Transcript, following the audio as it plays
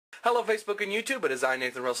Hello Facebook and YouTube, it is I,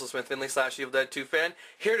 Nathan Russell Smith Finley / Evil Dead 2 fan,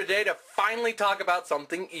 here today to finally talk about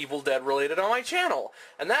something Evil Dead related on my channel.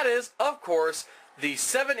 And that is, of course, the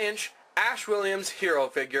 7-inch Ash Williams hero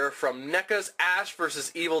figure from Neca's Ash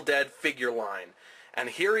vs. Evil Dead figure line. And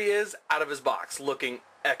here he is out of his box, looking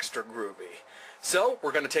extra groovy. So,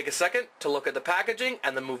 we're going to take a second to look at the packaging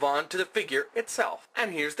and then move on to the figure itself.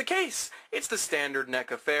 And here's the case. It's the standard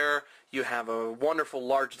Neca fare. You have a wonderful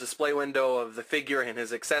large display window of the figure and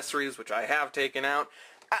his accessories, which I have taken out.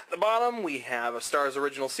 At the bottom, we have a Starz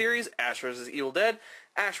Original Series, Ash vs. Evil Dead,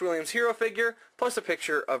 Ash Williams hero figure, plus a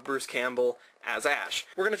picture of Bruce Campbell as Ash.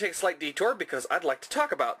 We're going to take a slight detour because I'd like to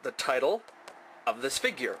talk about the title of this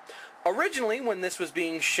figure. Originally, when this was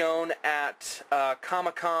being shown at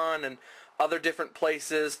Comic-Con and other different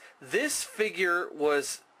places, this figure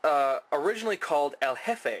was originally called El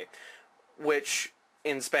Jefe, which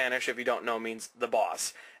in Spanish, if you don't know, means the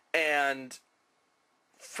boss. And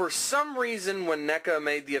for some reason, when Neca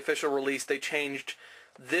made the official release, they changed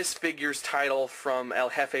this figure's title from El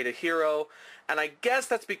Jefe to Hero, and I guess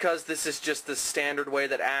that's because this is just the standard way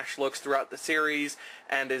that Ash looks throughout the series,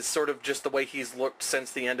 and is sort of just the way he's looked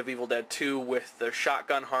since the end of Evil Dead 2 with the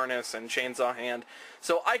shotgun harness and chainsaw hand.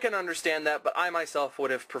 So I can understand that, but I myself would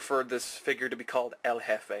have preferred this figure to be called El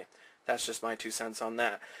Jefe. That's just my 2 cents on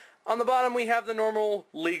that. On the bottom we have the normal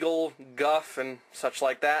legal guff and such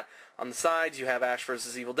like that. On the sides you have Ash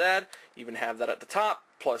vs. Evil Dead. You even have that at the top,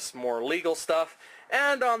 plus more legal stuff.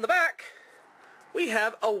 And on the back we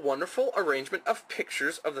have a wonderful arrangement of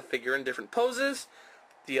pictures of the figure in different poses.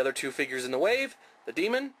 The other 2 figures in the wave, the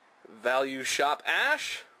Demon, Value Shop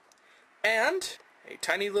Ash, and a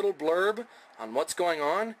tiny little blurb on what's going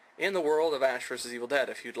on in the world of Ash vs. Evil Dead.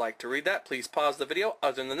 If you'd like to read that, please pause the video.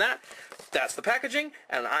 Other than that, that's the packaging,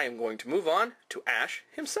 and I am going to move on to Ash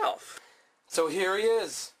himself. So here he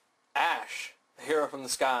is, Ash, the hero from the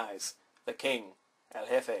skies, the king, El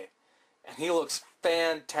Jefe. And he looks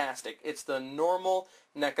fantastic. It's the normal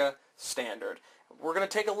Neca standard. We're going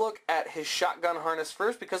to take a look at his shotgun harness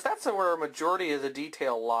first, because that's where a majority of the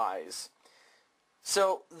detail lies.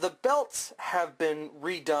 So the belts have been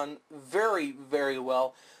redone very, very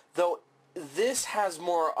well, though this has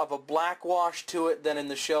more of a black wash to it than in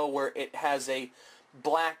the show, where it has a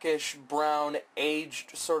blackish, brown,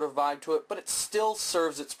 aged sort of vibe to it, but it still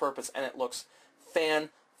serves its purpose, and it looks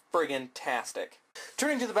fan-friggin-tastic.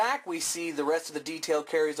 Turning to the back, we see the rest of the detail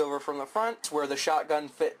carries over from the front, where the shotgun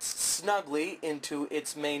fits snugly into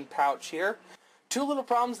its main pouch here. 2 little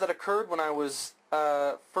problems that occurred when I was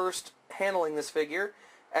first handling this figure.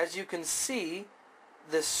 As you can see,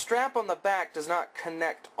 this strap on the back does not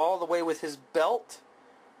connect all the way with his belt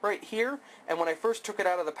right here, and when I first took it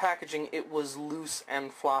out of the packaging it was loose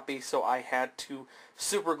and floppy, so I had to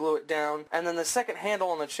super glue it down. And then the second handle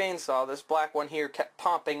on the chainsaw, this black one here, kept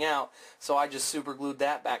popping out, so I just super glued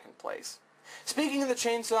that back in place. Speaking of the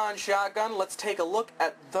chainsaw and shotgun, let's take a look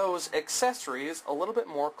at those accessories a little bit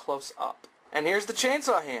more close up. And here's the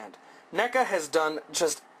chainsaw hand. Neca has done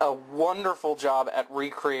just a wonderful job at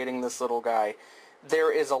recreating this little guy.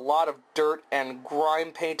 There is a lot of dirt and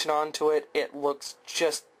grime painted onto it. It looks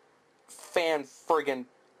just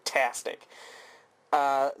fan-friggin-tastic.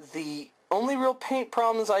 The only real paint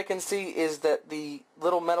problems I can see is that the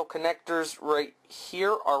little metal connectors right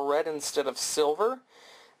here are red instead of silver.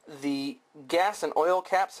 The gas and oil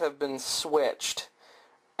caps have been switched,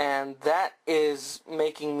 and that is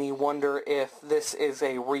making me wonder if this is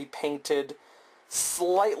a repainted,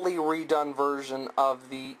 slightly redone version of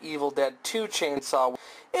the Evil Dead 2 chainsaw.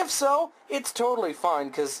 If so, it's totally fine,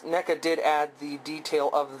 because Neca did add the detail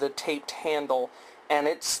of the taped handle, and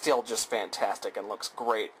it's still just fantastic and looks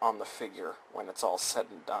great on the figure when it's all said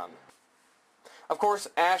and done. Of course,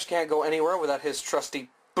 Ash can't go anywhere without his trusty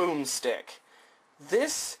boomstick.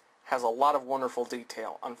 This has a lot of wonderful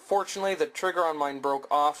detail. Unfortunately, the trigger on mine broke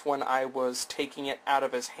off when I was taking it out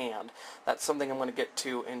of his hand. That's something I'm going to get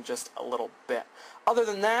to in just a little bit. Other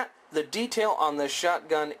than that, the detail on this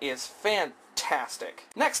shotgun is fantastic.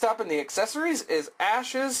 Next up in the accessories is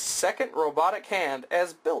Ash's second robotic hand,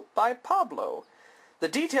 as built by Pablo. The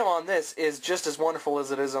detail on this is just as wonderful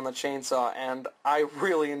as it is on the chainsaw, and I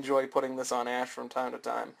really enjoy putting this on Ash from time to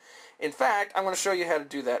time. In fact, I'm going to show you how to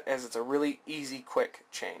do that, as it's a really easy, quick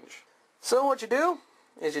change. So what you do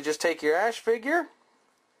is you just take your Ash figure,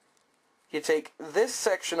 you take this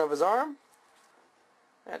section of his arm,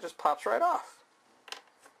 and it just pops right off.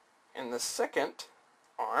 And the second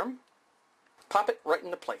arm, pop it right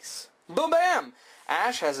into place. Boom bam!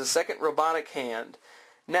 Ash has his second robotic hand.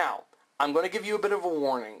 Now, I'm going to give you a bit of a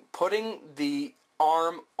warning. Putting the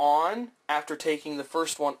arm on after taking the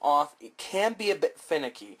first one off, it can be a bit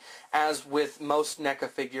finicky, as with most NECA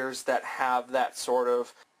figures that have that sort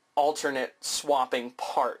of alternate swapping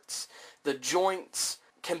parts. The joints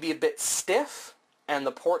can be a bit stiff, and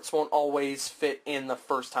the ports won't always fit in the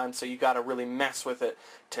first time, so you got to really mess with it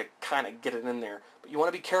to kind of get it in there. But you want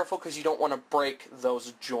to be careful because you don't want to break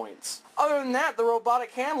those joints. Other than that, the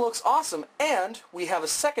robotic hand looks awesome, and we have a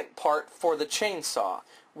second part for the chainsaw,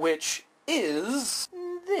 which is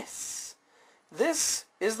this. This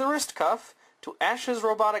is the wrist cuff to Ash's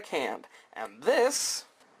robotic hand, and this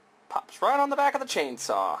pops right on the back of the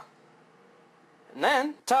chainsaw. And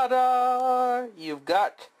then, ta-da! You've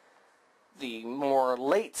got the more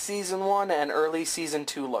late Season 1 and early Season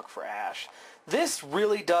 2 look for Ash. This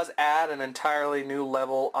really does add an entirely new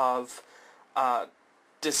level of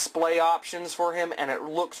display options for him, and it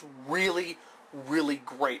looks really, really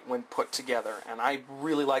great when put together, and I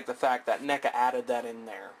really like the fact that NECA added that in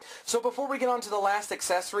there. So before we get on to the last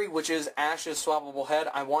accessory, which is Ash's swappable head,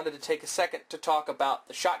 I wanted to take a second to talk about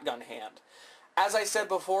the shotgun hand. As I said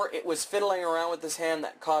before, it was fiddling around with this hand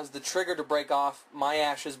that caused the trigger to break off my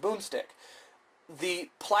Ash's boomstick. The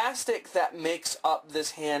plastic that makes up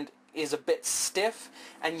this hand is a bit stiff,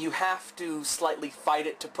 and you have to slightly fight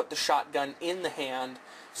it to put the shotgun in the hand,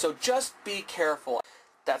 so just be careful.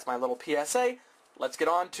 That's my little PSA. Let's get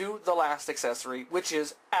on to the last accessory, which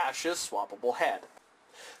is Ash's swappable head.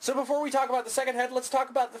 So before we talk about the second head, let's talk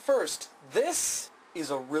about the first. This is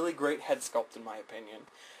a really great head sculpt in my opinion.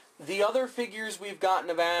 The other figures we've gotten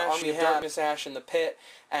of Ash, we had Miss Ash in the pit,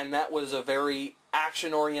 and that was a very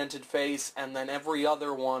action-oriented face, and then every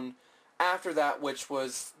other one after that, which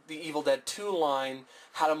was the Evil Dead 2 line,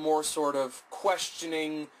 had a more sort of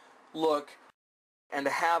questioning look, and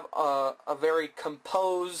to have a very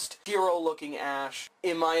composed, hero-looking Ash,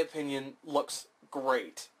 in my opinion, looks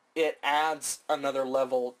great. It adds another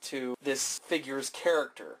level to this figure's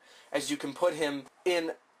character, as you can put him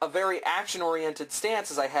in a very action-oriented stance,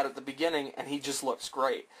 as I had at the beginning, and he just looks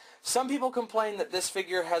great. Some people complain that this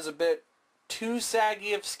figure has a bit too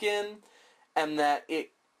saggy of skin, and that it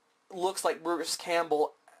looks like Bruce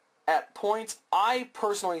Campbell at points. I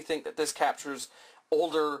personally think that this captures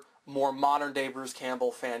older, more modern-day Bruce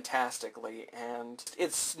Campbell fantastically, and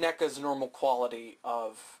it's NECA's normal quality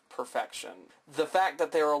of perfection. The fact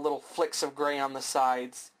that there are little flicks of gray on the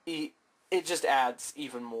sides, it just adds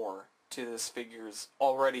even more to this figure's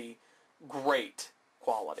already great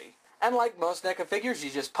quality. And like most NECA figures,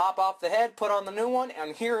 you just pop off the head, put on the new one,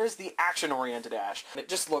 and here is the action-oriented Ash. It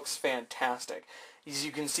just looks fantastic. As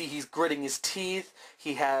you can see, he's gritting his teeth.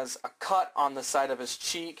 He has a cut on the side of his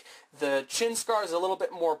cheek. The chin scar is a little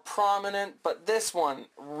bit more prominent, but this one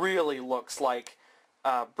really looks like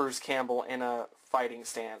Bruce Campbell in a fighting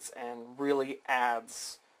stance and really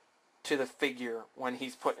adds to the figure when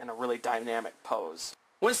he's put in a really dynamic pose.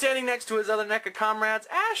 When standing next to his other NECA comrades,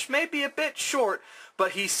 Ash may be a bit short,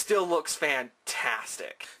 but he still looks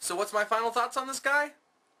fantastic. So what's my final thoughts on this guy?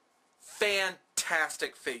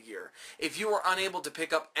 Fantastic figure. If you are unable to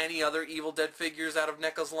pick up any other Evil Dead figures out of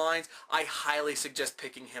NECA's lines, I highly suggest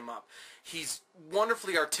picking him up. He's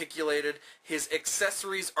wonderfully articulated. His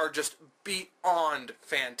accessories are just beyond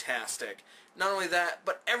fantastic. Not only that,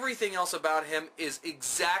 but everything else about him is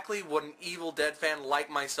exactly what an Evil Dead fan like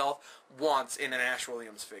myself wants in an Ash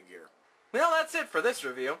Williams figure. Well, that's it for this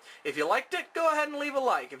review. If you liked it, go ahead and leave a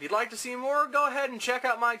like. If you'd like to see more, go ahead and check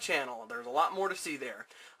out my channel. There's a lot more to see there.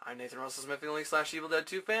 I'm Nathan Russell Smith, /Evil Dead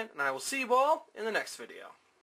 2 fan, and I will see you all in the next video.